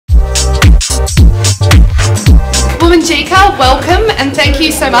Womanjika, welcome and thank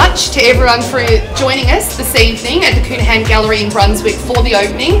you so much to everyone for joining us this evening at the Coonahan Gallery in Brunswick for the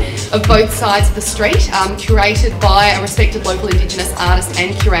opening of Both Sides of the Street, curated by a respected local Indigenous artist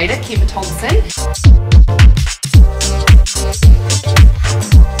and curator, Kimber Thompson.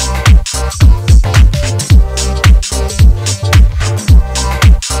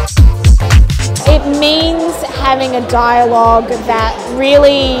 It means having a dialogue that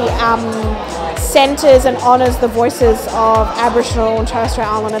really centres and honours the voices of Aboriginal and Torres Strait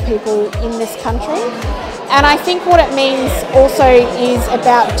Islander people in this country. And I think what it means also is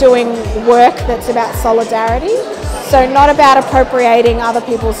about doing work that's about solidarity. So not about appropriating other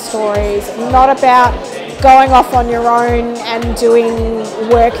people's stories, not about going off on your own and doing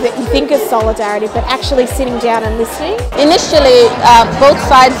work that you think is solidarity, but actually sitting down and listening. Initially, both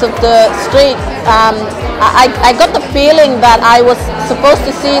sides of the street, I got the feeling that I was supposed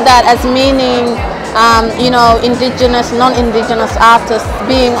to see that as meaning, you know, Indigenous, non-Indigenous artists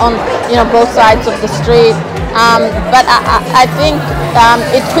being on, you know, both sides of the street. But I think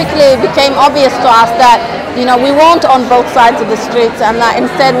it quickly became obvious to us that, you know, we weren't on both sides of the streets, and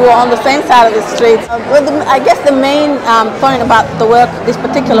instead we were on the same side of the streets. Well, I guess the main point about the work, this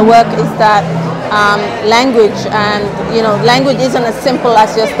particular work, is that language, and you know, language isn't as simple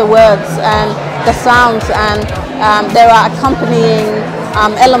as just the words and the sounds, and there are accompanying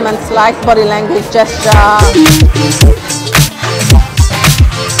elements like body language, gesture.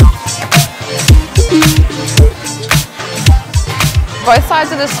 Both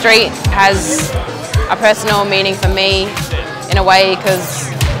Sides of the Street has a personal meaning for me in a way because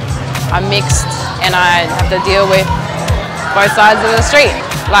I'm mixed and I have to deal with both sides of the street.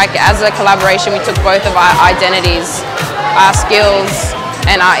 Like, as a collaboration, we took both of our identities, our skills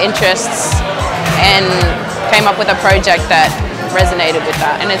and our interests, and came up with a project that resonated with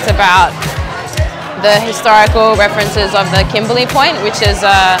that. And it's about the historical references of the Kimberley Point, which is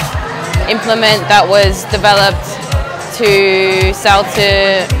an implement that was developed to sell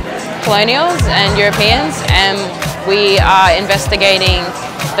to colonials and Europeans, and we are investigating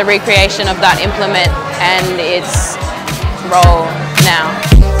the recreation of that implement and its role now.